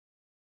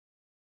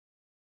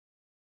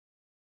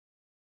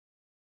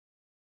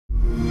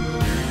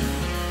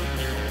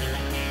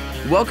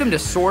Welcome to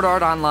Sword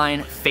Art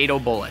Online Fatal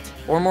Bullet,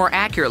 or more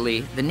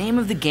accurately, the name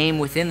of the game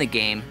within the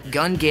game,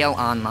 Gale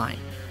Online.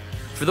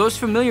 For those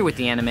familiar with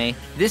the anime,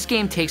 this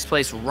game takes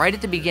place right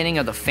at the beginning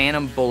of the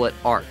Phantom Bullet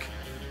arc.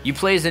 You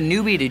play as a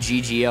newbie to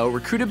GGO,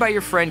 recruited by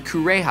your friend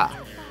Kureha.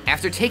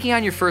 After taking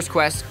on your first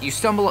quest, you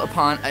stumble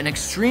upon an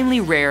extremely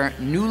rare,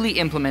 newly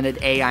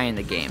implemented AI in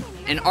the game,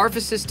 an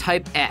ArFA-sys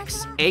Type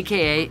X,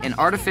 aka an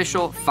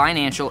Artificial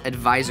Financial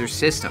Advisor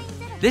System.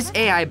 This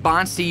AI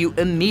bonds to you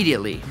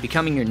immediately,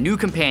 becoming your new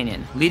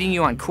companion, leading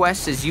you on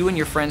quests as you and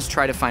your friends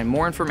try to find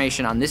more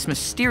information on this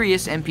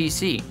mysterious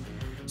NPC.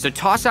 So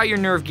toss out your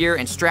nerve gear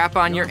and strap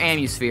on your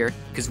AmuSphere,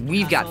 because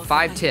we've got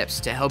 5 tips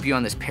to help you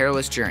on this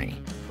perilous journey.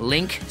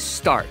 Link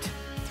start.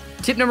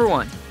 Tip number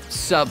 1,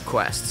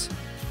 sub-quests.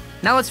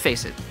 Now let's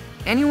face it,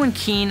 anyone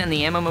keen in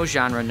the MMO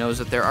genre knows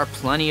that there are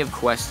plenty of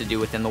quests to do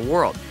within the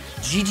world.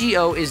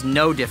 GGO is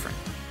no different.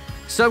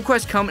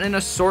 Subquests come in an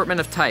assortment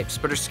of types,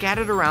 but are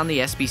scattered around the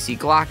SBC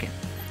Glocken.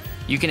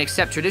 You can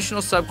accept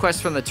traditional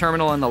subquests from the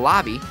terminal in the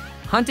lobby,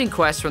 hunting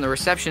quests from the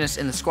receptionist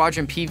in the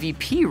Squadron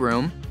PvP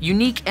room,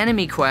 unique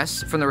enemy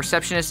quests from the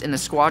receptionist in the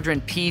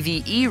Squadron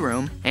PvE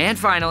room, and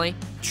finally,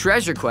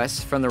 treasure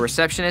quests from the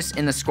receptionist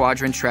in the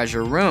Squadron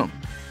Treasure room.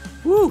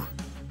 Woo!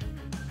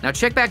 Now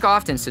check back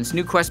often since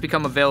new quests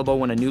become available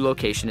when a new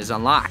location is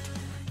unlocked.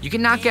 You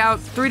can knock out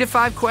 3 to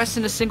 5 quests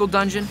in a single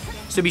dungeon,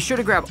 so be sure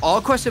to grab all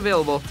quests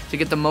available to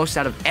get the most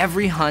out of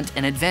every hunt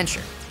and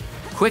adventure.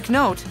 Quick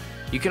note,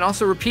 you can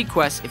also repeat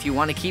quests if you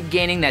want to keep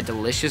gaining that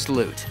delicious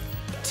loot.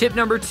 Tip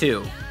number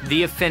 2,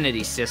 the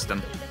affinity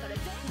system.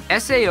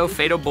 SAO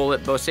Fatal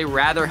Bullet boasts a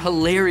rather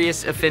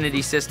hilarious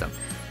affinity system.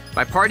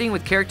 By partying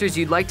with characters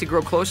you'd like to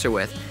grow closer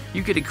with,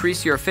 you could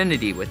increase your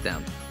affinity with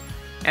them.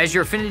 As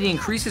your affinity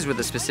increases with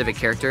a specific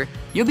character,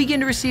 you'll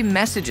begin to receive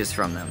messages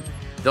from them.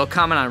 They'll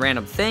comment on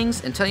random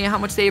things and tell you how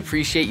much they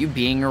appreciate you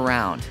being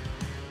around.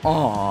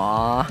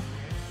 Aww.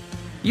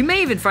 You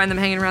may even find them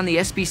hanging around the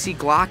SBC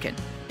Glocken,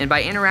 and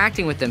by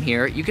interacting with them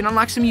here, you can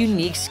unlock some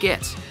unique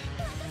skits.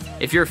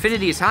 If your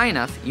affinity is high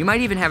enough, you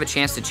might even have a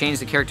chance to change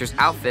the character's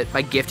outfit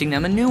by gifting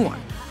them a new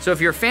one. So if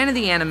you're a fan of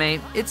the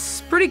anime,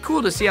 it's pretty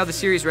cool to see how the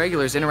series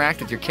regulars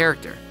interact with your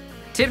character.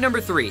 Tip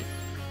number 3,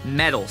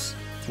 medals.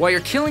 While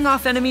you're killing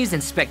off enemies in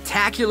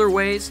spectacular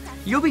ways,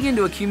 you'll begin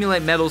to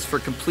accumulate medals for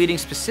completing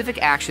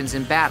specific actions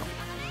in battle.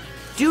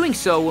 Doing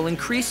so will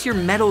increase your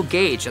medal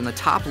gauge on the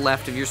top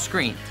left of your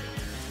screen.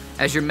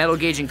 As your medal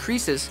gauge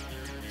increases,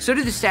 so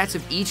do the stats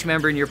of each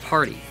member in your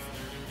party.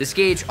 This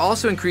gauge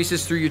also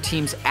increases through your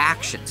team's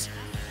actions.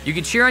 You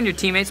can cheer on your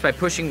teammates by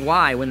pushing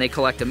Y when they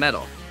collect a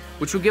medal,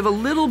 which will give a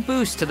little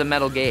boost to the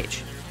medal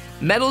gauge.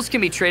 Medals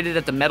can be traded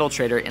at the medal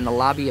trader in the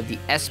lobby of the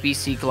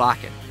SBC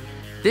Glocken.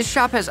 This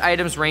shop has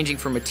items ranging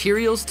from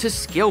materials to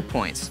skill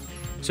points.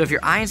 So if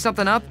you're eyeing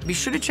something up, be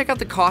sure to check out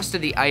the cost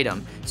of the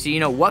item so you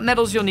know what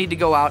medals you'll need to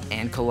go out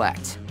and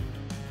collect.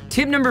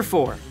 Tip number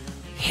 4,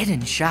 hidden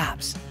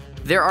shops.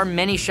 There are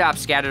many shops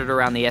scattered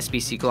around the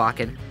SBC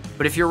Glocken,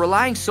 but if you're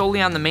relying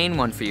solely on the main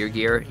one for your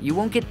gear, you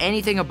won't get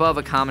anything above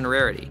a common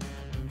rarity.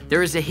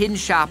 There is a hidden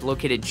shop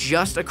located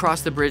just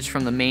across the bridge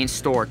from the main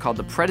store called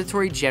the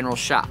Predatory General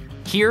Shop.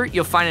 Here,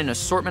 you'll find an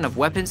assortment of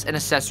weapons and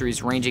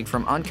accessories ranging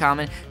from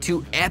uncommon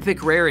to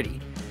epic rarity.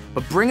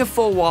 But bring a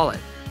full wallet,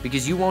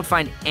 because you won't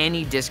find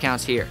any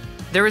discounts here.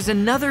 There is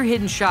another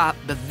hidden shop,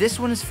 but this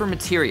one is for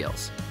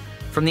materials.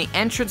 From the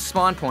entrance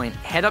spawn point,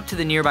 head up to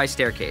the nearby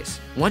staircase.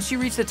 Once you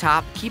reach the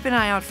top, keep an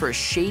eye out for a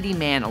shady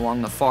man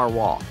along the far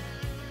wall.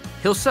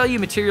 He'll sell you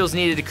materials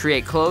needed to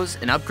create clothes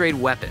and upgrade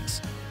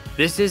weapons.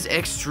 This is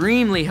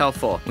extremely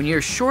helpful when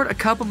you're short a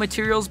couple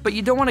materials, but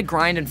you don't want to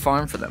grind and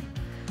farm for them.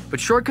 But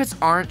shortcuts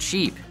aren't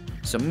cheap,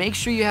 so make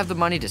sure you have the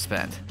money to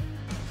spend.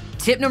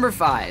 Tip number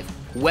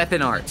 5,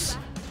 weapon arts.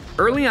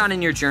 Early on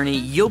in your journey,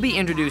 you'll be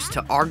introduced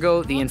to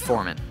Argo the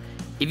Informant.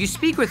 If you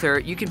speak with her,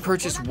 you can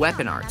purchase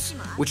weapon arts,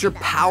 which are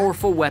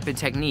powerful weapon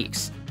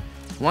techniques.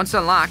 Once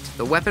unlocked,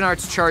 the weapon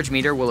arts charge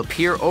meter will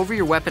appear over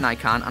your weapon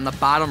icon on the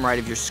bottom right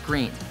of your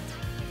screen.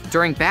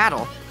 During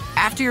battle,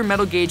 after your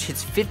metal gauge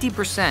hits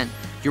 50%,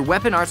 your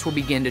weapon arts will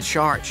begin to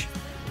charge.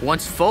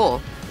 Once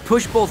full,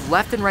 push both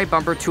left and right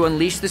bumper to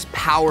unleash this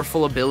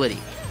powerful ability.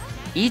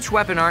 Each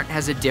weapon art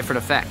has a different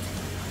effect.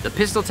 The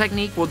pistol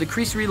technique will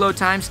decrease reload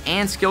times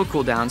and skill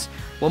cooldowns,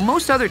 while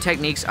most other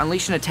techniques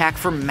unleash an attack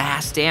for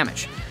mass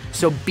damage,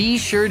 so be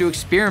sure to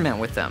experiment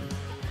with them.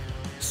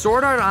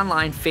 Sword Art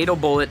Online Fatal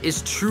Bullet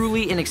is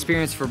truly an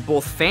experience for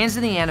both fans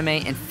of the anime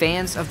and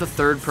fans of the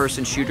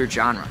third-person shooter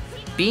genre.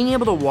 Being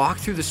able to walk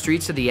through the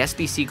streets of the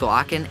SBC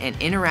Glocken and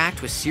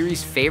interact with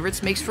series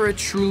favorites makes for a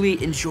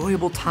truly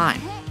enjoyable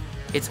time.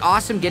 It's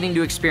awesome getting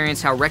to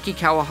experience how Reki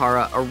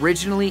Kawahara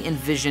originally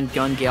envisioned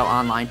Gale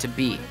Online to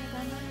be.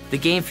 The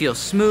game feels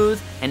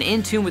smooth and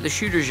in tune with the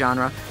shooter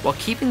genre while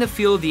keeping the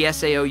feel of the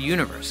SAO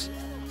universe.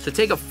 So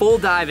take a full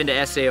dive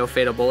into SAO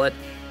Fatal Bullet,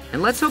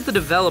 and let's hope the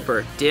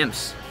developer,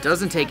 Dimps,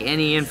 doesn't take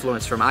any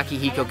influence from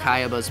Akihiko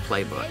Kayaba's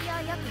playbook.